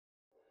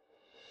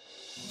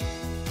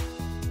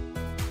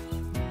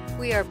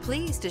We are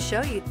pleased to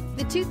show you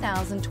the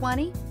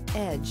 2020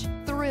 Edge.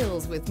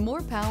 Thrills with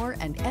more power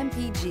and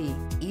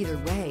MPG. Either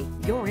way,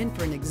 you're in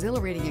for an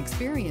exhilarating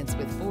experience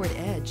with Ford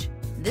Edge.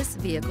 This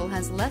vehicle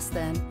has less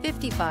than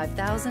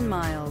 55,000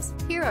 miles.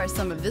 Here are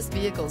some of this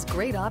vehicle's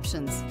great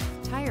options: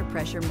 tire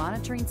pressure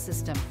monitoring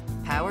system,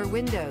 power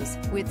windows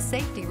with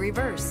safety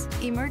reverse,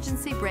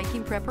 emergency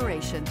braking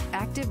preparation,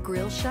 active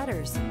grille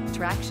shutters,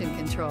 traction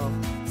control,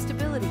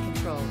 stability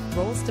control,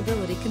 roll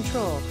stability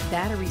control,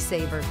 battery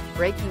saver,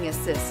 braking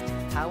assist,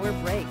 power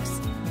brakes.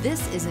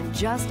 This isn't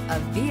just a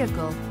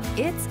vehicle,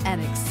 it's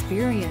an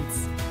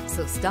experience.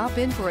 So stop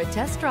in for a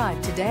test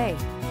drive today.